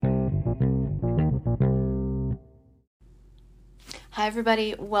Hi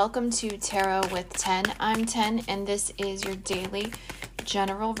everybody, welcome to Tarot with 10. I'm 10 and this is your daily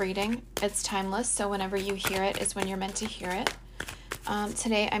general reading. It's timeless, so whenever you hear it is when you're meant to hear it.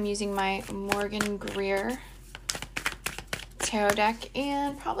 Today I'm using my Morgan Greer tarot deck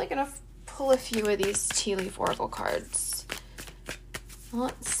and probably going to pull a few of these tea leaf oracle cards.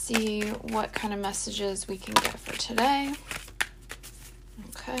 Let's see what kind of messages we can get for today.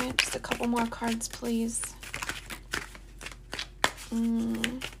 Okay, just a couple more cards, please.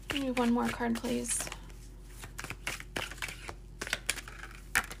 Give me one more card, please.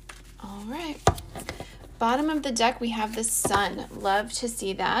 All right. Bottom of the deck, we have the Sun. Love to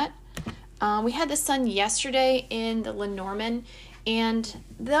see that. We had the Sun yesterday in the Lenormand, and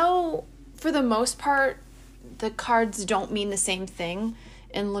though for the most part, the cards don't mean the same thing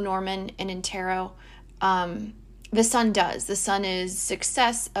in Lenormand and in tarot, the Sun does. The Sun is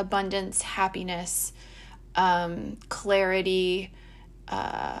success, abundance, happiness, clarity,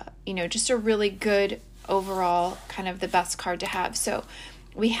 just a really good overall kind of the best card to have. So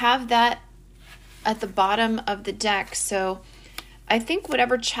we have that at the bottom of the deck. So I think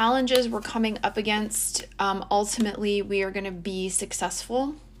whatever challenges we're coming up against, ultimately we are going to be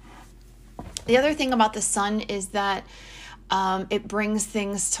successful. The other thing about the Sun is that it brings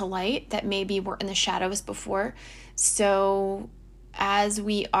things to light that maybe were in the shadows before. So as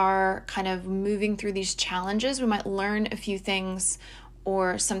we are kind of moving through these challenges, we might learn a few things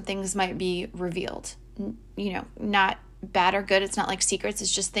or some things might be revealed. Not bad or good. It's not like secrets.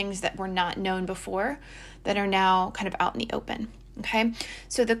 It's just things that were not known before that are now kind of out in the open. Okay.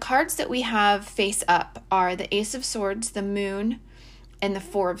 So the cards that we have face up are the Ace of Swords, the Moon, and the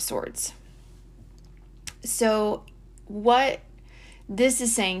Four of Swords. So what this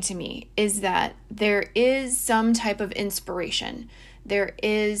is saying to me is that there is some type of inspiration. There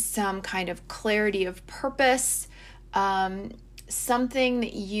is some kind of clarity of purpose, something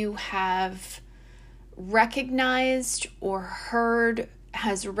that you have recognized or heard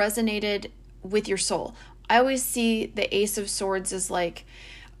has resonated with your soul. I always see the Ace of Swords as like,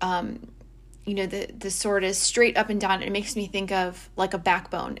 the sword is straight up and down. And it makes me think of like a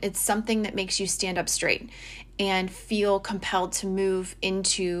backbone. It's something that makes you stand up straight and feel compelled to move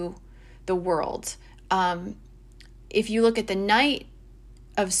into the world. If you look at the Knight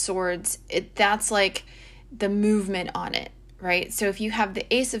of Swords, that's like the movement on it, right? So if you have the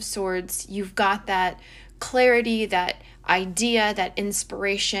Ace of Swords, you've got that clarity, that idea, that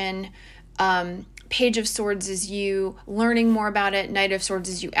inspiration. Page of Swords is you learning more about it. Knight of Swords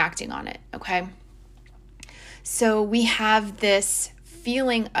is you acting on it, okay? So we have this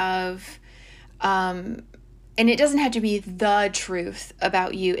feeling of, and it doesn't have to be the truth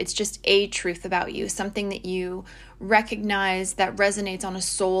about you. It's just a truth about you, something that you recognize that resonates on a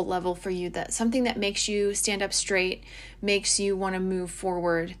soul level for you, that something that makes you stand up straight, makes you want to move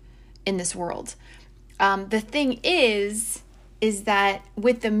forward in this world. The thing is that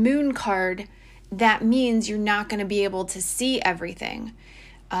with the Moon card, that means you're not going to be able to see everything.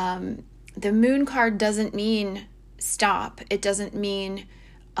 The Moon card doesn't mean stop. It doesn't mean,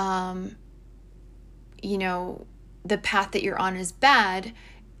 the path that you're on is bad.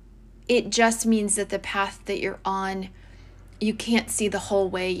 It just means that the path that you're on, you can't see the whole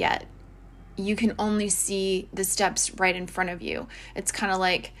way yet. You can only see the steps right in front of you. It's kind of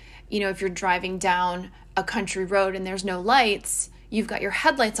like, if you're driving down a country road and there's no lights, you've got your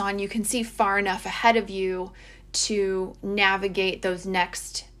headlights on, you can see far enough ahead of you to navigate those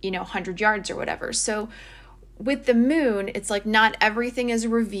next, 100 yards or whatever. So with the Moon, it's like not everything is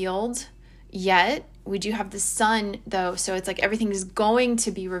revealed yet. We do have the Sun though, so it's like everything is going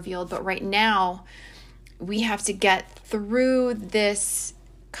to be revealed, but right now we have to get through this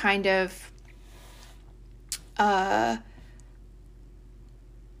kind of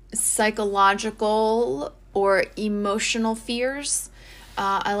psychological or emotional fears.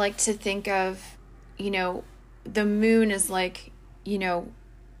 I like to think of, the Moon is like,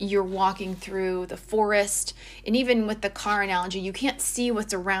 you're walking through the forest, and even with the car analogy, you can't see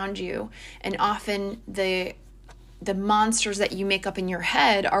what's around you. And often the monsters that you make up in your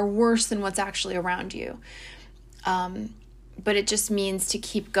head are worse than what's actually around you. But it just means to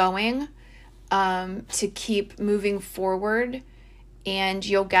keep going, to keep moving forward, and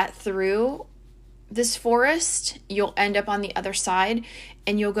you'll get through this forest. You'll end up on the other side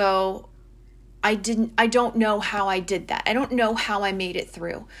and you'll go, I don't know how I did that. I don't know how I made it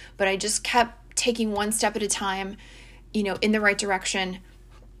through, but I just kept taking one step at a time, in the right direction.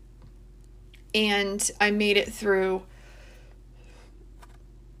 And I made it through,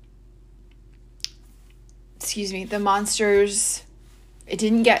 the monsters. It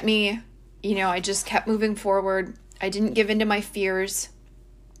didn't get me. I just kept moving forward. I didn't give in to my fears.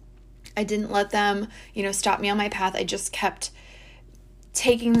 I didn't let them, stop me on my path. I just kept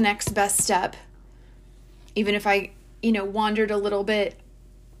taking the next best step. Even if I, wandered a little bit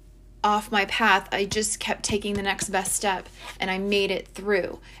off my path, I just kept taking the next best step and I made it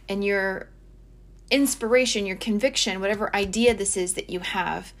through. And your inspiration, your conviction, whatever idea this is that you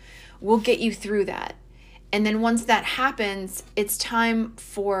have, will get you through that. And then once that happens, it's time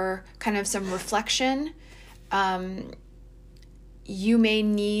for kind of some reflection. You may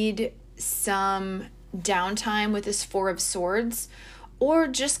need some downtime with this Four of Swords, or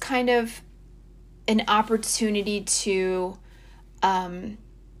just kind of an opportunity to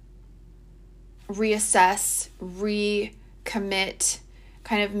reassess, recommit,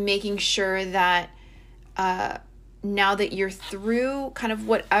 kind of making sure that now that you're through kind of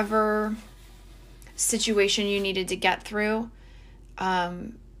whatever situation you needed to get through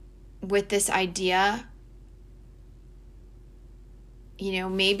with this idea,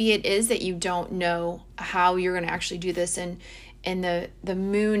 maybe it is that you don't know how you're going to actually do this, and the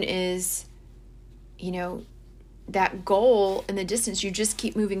moon is, that goal in the distance. You just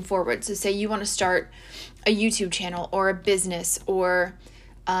keep moving forward. So say you want to start a YouTube channel or a business, or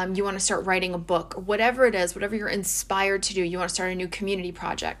you want to start writing a book, or whatever it is, whatever you're inspired to do. You want to start a new community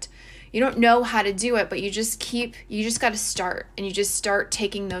project. You don't know how to do it, but you just got to start, and you just start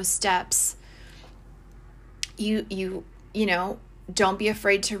taking those steps. You don't be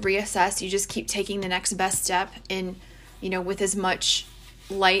afraid to reassess. You just keep taking the next best step in, with as much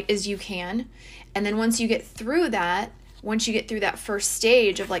light as you can. And then once you get through that first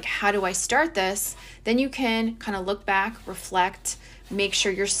stage of like, how do I start this? Then you can kind of look back, reflect, make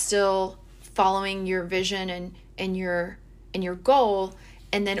sure you're still following your vision and your goal.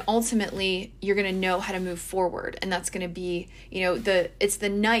 And then ultimately you're going to know how to move forward. And that's going to be, it's the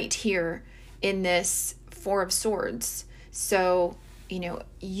knight here in this Four of Swords. So,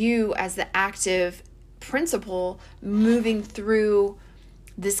 you as the active principle moving through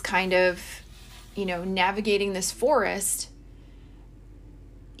this kind of, navigating this forest,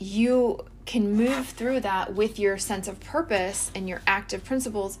 you can move through that with your sense of purpose and your active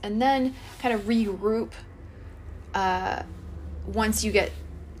principles, and then kind of regroup once you get,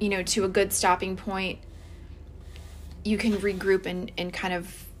 to a good stopping point. You can regroup and kind of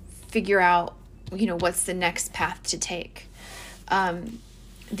figure out, what's the next path to take.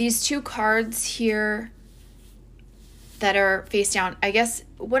 These two cards here that are face down, I guess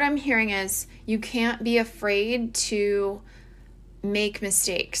what I'm hearing is you can't be afraid to make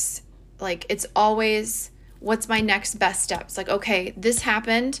mistakes. Like, it's always, what's my next best steps? Like, okay, this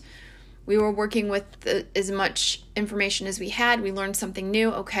happened. We were working with as much information as we had. We learned something new.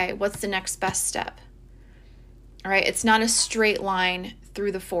 Okay, what's the next best step? All right, it's not a straight line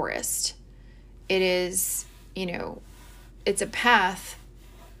through the forest. It is, it's a path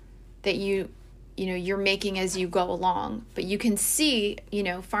that you're making as you go along, but you can see,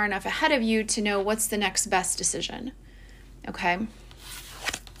 far enough ahead of you to know what's the next best decision. Okay. And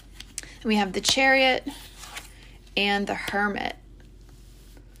we have the Chariot and the Hermit.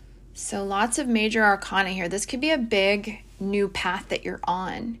 So lots of major arcana here. This could be a big new path that you're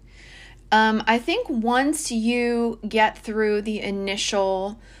on. I think once you get through the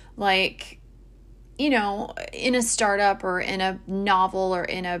initial, in a startup or in a novel or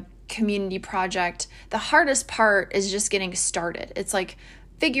in a community project, the hardest part is just getting started. It's like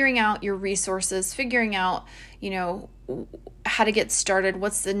figuring out your resources, figuring out, how to get started.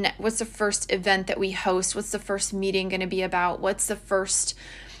 What's the first event that we host? What's the first meeting going to be about? What's the first,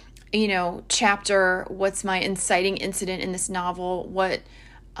 chapter? What's my inciting incident in this novel? What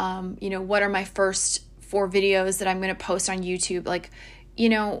are my first 4 videos that I'm going to post on YouTube?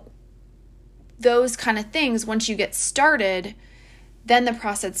 Those kind of things. Once you get started, then the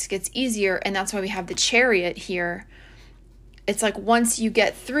process gets easier. And that's why we have the Chariot here. It's like once you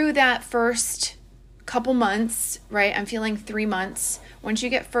get through that first couple months, right? I'm feeling 3 months. Once you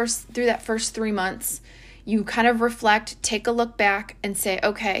get through that first 3 months, you kind of reflect, take a look back and say,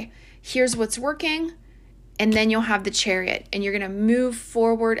 okay, here's what's working. And then you'll have the Chariot, and you're going to move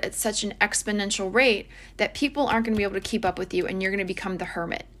forward at such an exponential rate that people aren't going to be able to keep up with you, and you're going to become the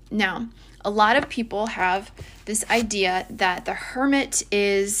Hermit. Now, a lot of people have this idea that the Hermit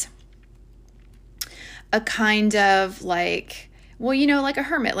is a kind of like a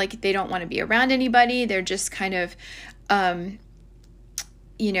hermit, like they don't want to be around anybody. They're just kind of,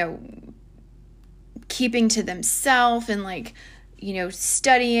 keeping to themselves and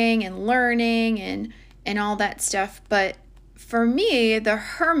studying and learning and all that stuff. But for me, the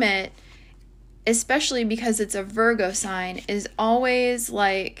Hermit, especially because it's a Virgo sign, is always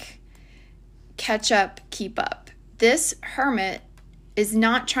like catch up, keep up. this hermit is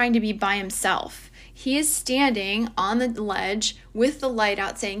not trying to be by himself. He is standing on the ledge with the light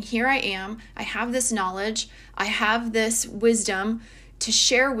out saying, here I am. I have this knowledge. I have this wisdom to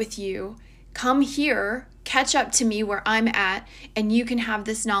share with you. Come here, catch up to me where I'm at, and you can have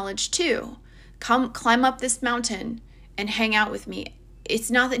this knowledge too. Come climb up this mountain and hang out with me.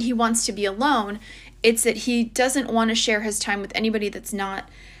 It's not that he wants to be alone. It's that he doesn't want to share his time with anybody that's not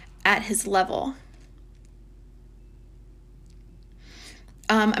at his level.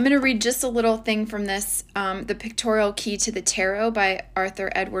 I'm going to read just a little thing from this, The Pictorial Key to the Tarot by Arthur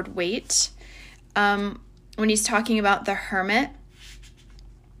Edward Waite. When he's talking about the hermit,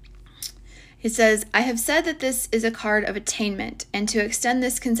 he says, I have said that this is a card of attainment, and to extend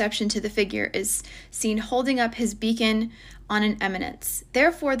this conception to the figure is seen holding up his beacon on an eminence.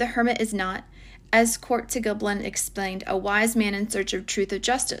 Therefore, the hermit is not, as Court to Giblin explained, a wise man in search of truth or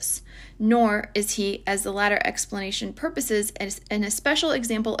justice, nor is he, as the latter explanation purposes, an especial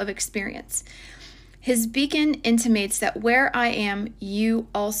example of experience. His beacon intimates that where I am, you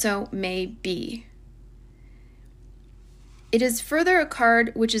also may be. It is further a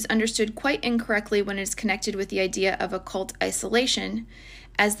card which is understood quite incorrectly when it is connected with the idea of occult isolation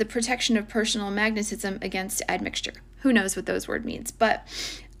as the protection of personal magnetism against admixture. Who knows what those words means? But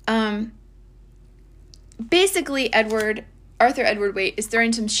basically, Arthur Edward Waite is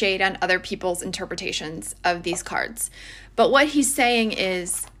throwing some shade on other people's interpretations of these cards. But what he's saying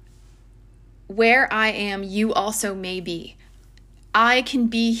is, where I am, you also may be. I can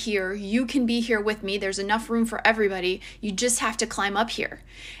be here. You can be here with me. There's enough room for everybody. You just have to climb up here.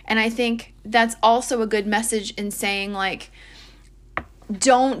 And I think that's also a good message in saying, like,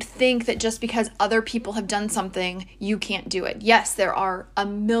 don't think that just because other people have done something, you can't do it. Yes, there are a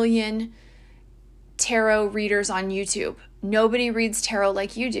million tarot readers on YouTube. Nobody reads tarot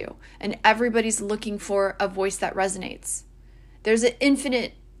like you do. And everybody's looking for a voice that resonates. There's an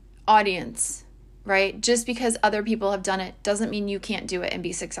infinite audience, right? Just because other people have done it doesn't mean you can't do it and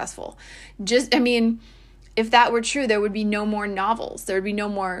be successful. If that were true, there would be no more novels. There would be no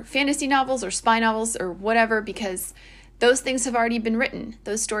more fantasy novels or spy novels or whatever, because those things have already been written.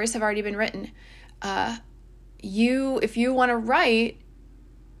 Those stories have already been written. If you want to write,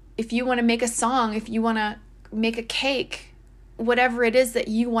 if you want to make a song, if you want to make a cake, whatever it is that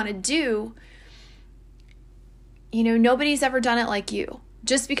you want to do, nobody's ever done it like you.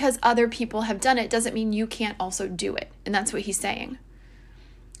 Just because other people have done it doesn't mean you can't also do it. And that's what he's saying.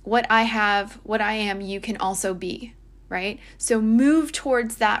 What I have, what I am, you can also be, right? So move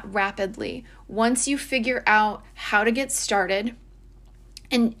towards that rapidly. Once you figure out how to get started,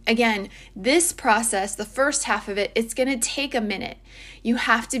 and again, this process, the first half of it, it's going to take a minute. You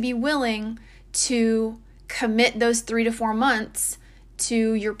have to be willing to commit those 3 to 4 months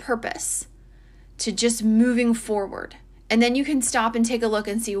to your purpose, to just moving forward. And then you can stop and take a look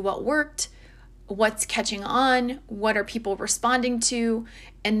and see what worked, what's catching on, what are people responding to,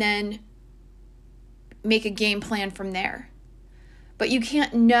 and then make a game plan from there. But you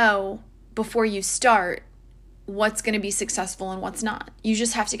can't know before you start what's going to be successful and what's not. You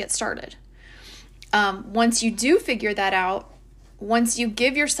just have to get started. Once you do figure that out, once you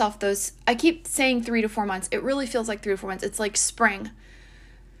give yourself those, I keep saying 3 to 4 months. It really feels like 3 to 4 months. It's like springtime.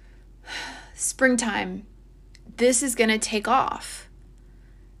 This is going to take off.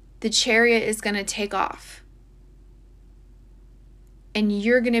 The chariot is going to take off. And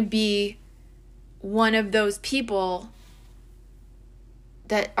you're going to be one of those people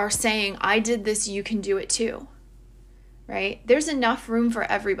that are saying, I did this, you can do it too. Right? There's enough room for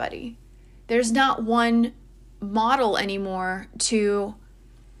everybody. There's not one model anymore to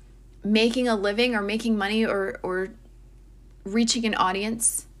making a living or making money or reaching an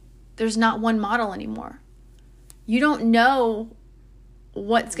audience. There's not one model anymore. You don't know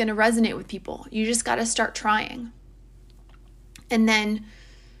what's going to resonate with people. You just got to start trying. And then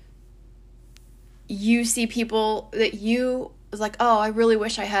you see people that you was like, oh, I really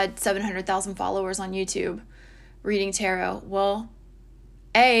wish I had 700,000 followers on YouTube reading tarot. Well,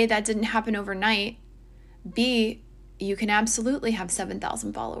 A, that didn't happen overnight. B, you can absolutely have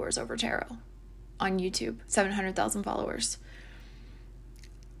 7,000 followers over tarot on YouTube, 700,000 followers.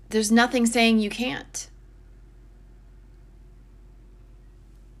 There's nothing saying you can't.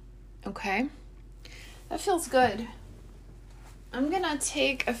 Okay, that feels good. I'm gonna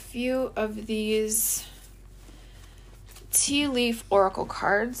take a few of these tea leaf oracle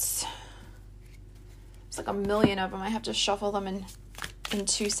cards. There's like a million of them. I have to shuffle them in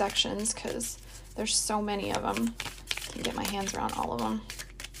 2 sections because there's so many of them. I can get my hands around all of them.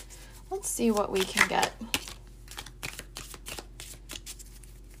 Let's see what we can get.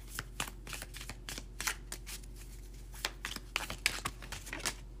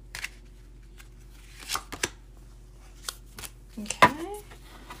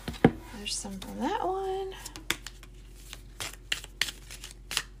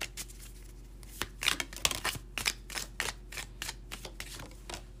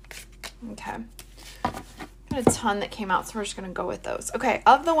 I had a ton that came out, so we're just going to go with those. Okay,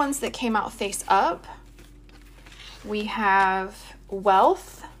 of the ones that came out face up, we have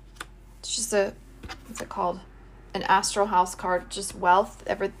Wealth. It's just what's it called? An astral house card, just wealth.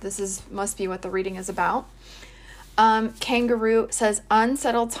 Must be what the reading is about. Kangaroo says,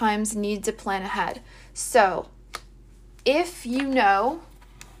 unsettled times, need to plan ahead. So if you know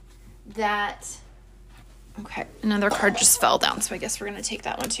that, okay, another card just fell down, so I guess we're going to take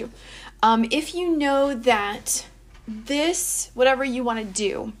that one too. If you know that this, whatever you want to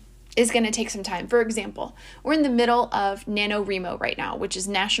do, is going to take some time. For example, we're in the middle of NaNoWriMo right now, which is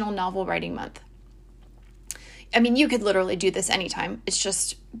National Novel Writing Month. I mean, you could literally do this anytime. It's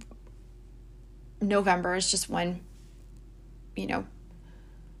just November is just when,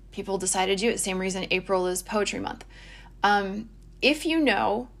 people decide to do it. Same reason April is Poetry Month. If you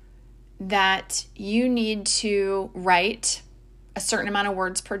know that you need to write a certain amount of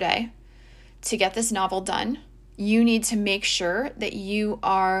words per day to get this novel done, you need to make sure that you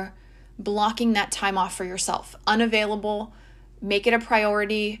are blocking that time off for yourself. Unavailable, make it a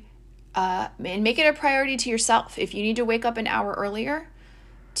priority, and make it a priority to yourself. If you need to wake up an hour earlier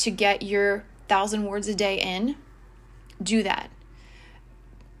to get your 1,000 words a day in, do that.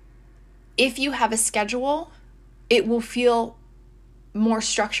 If you have a schedule, it will feel more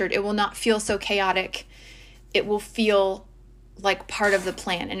structured. It will not feel so chaotic. It will feel like part of the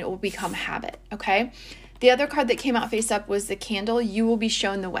plan, and it will become habit, okay? The other card that came out face up was the Candle. You will be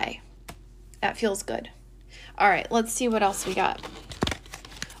shown the way. That feels good. All right, let's see what else we got.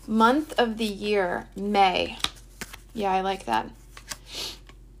 Month of the year, May. Yeah, I like that.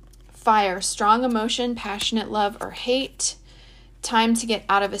 Fire, strong emotion, passionate love or hate. Time to get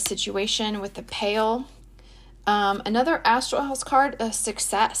out of a situation with the Pale. Another Astral House card,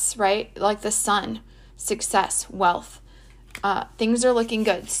 success, right? Like the Sun, success, wealth. Things are looking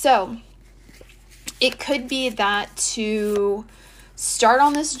good. So it could be that to start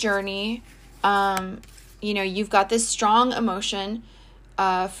on this journey, you've got this strong emotion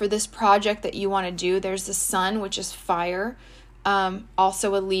for this project that you want to do. There's the Sun, which is fire.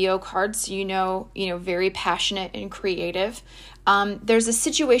 Also a Leo card, so very passionate and creative. There's a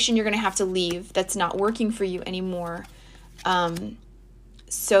situation you're going to have to leave that's not working for you anymore,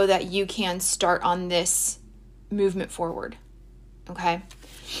 so that you can start on this movement forward. Okay.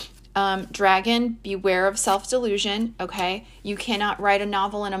 Dragon, beware of self-delusion. Okay. You cannot write a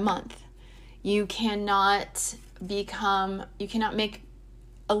novel in a month. You cannot make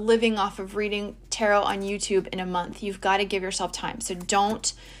a living off of reading tarot on YouTube in a month. You've got to give yourself time. So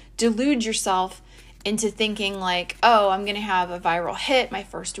don't delude yourself into thinking like, oh, I'm going to have a viral hit my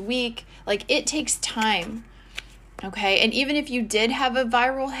first week. Like, it takes time. Okay. And even if you did have a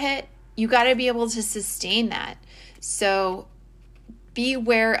viral hit, you got to be able to sustain that. So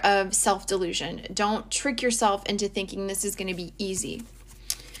beware of self-delusion. Don't trick yourself into thinking this is going to be easy.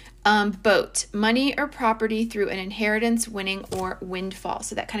 Boat, money or property through an inheritance, winning, or windfall.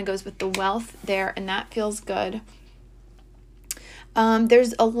 So that kind of goes with the wealth there, and that feels good.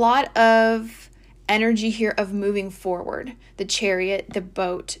 There's a lot of energy here of moving forward. The Chariot, the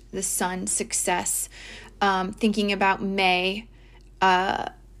boat, the Sun, success. Thinking about May,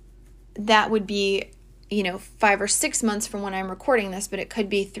 that would be 5 or 6 months from when I'm recording this, but it could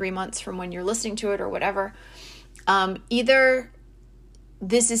be 3 months from when you're listening to it or whatever. Either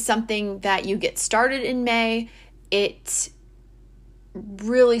this is something that you get started in May, it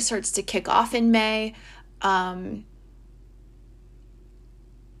really starts to kick off in May.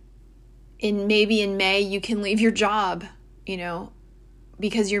 Maybe in May you can leave your job,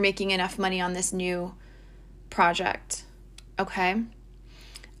 because you're making enough money on this new project. Okay.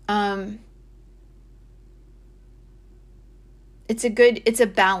 It's a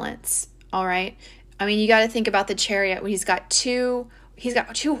balance. All right. I mean, you got to think about the Chariot. He's got two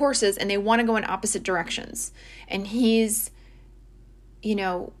horses and they want to go in opposite directions. And he's,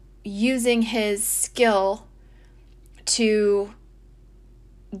 using his skill to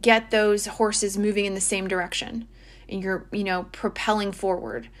get those horses moving in the same direction. And you're, propelling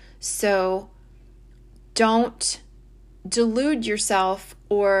forward. So don't delude yourself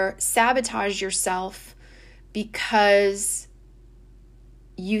or sabotage yourself because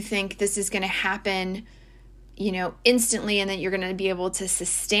you think this is going to happen, instantly, and that you're going to be able to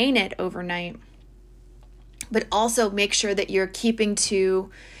sustain it overnight. But also make sure that you're keeping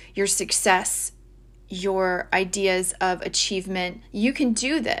to your success, your ideas of achievement. You can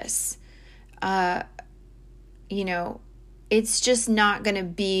do this. It's just not going to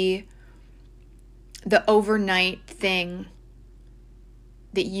be the overnight thing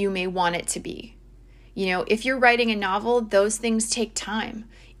that you may want it to be. If you're writing a novel, those things take time.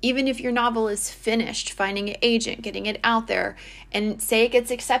 Even if your novel is finished, finding an agent, getting it out there, and say it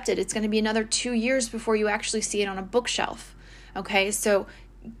gets accepted, it's going to be another 2 years before you actually see it on a bookshelf. Okay, so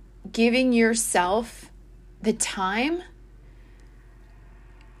giving yourself the time,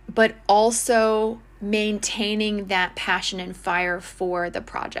 but also maintaining that passion and fire for the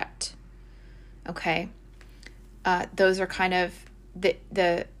project. Okay, those are kind of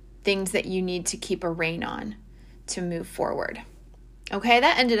the things that you need to keep a rein on to move forward. Okay,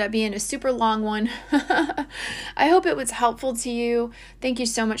 that ended up being a super long one. I hope it was helpful to you. Thank you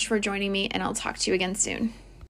so much for joining me, and I'll talk to you again soon.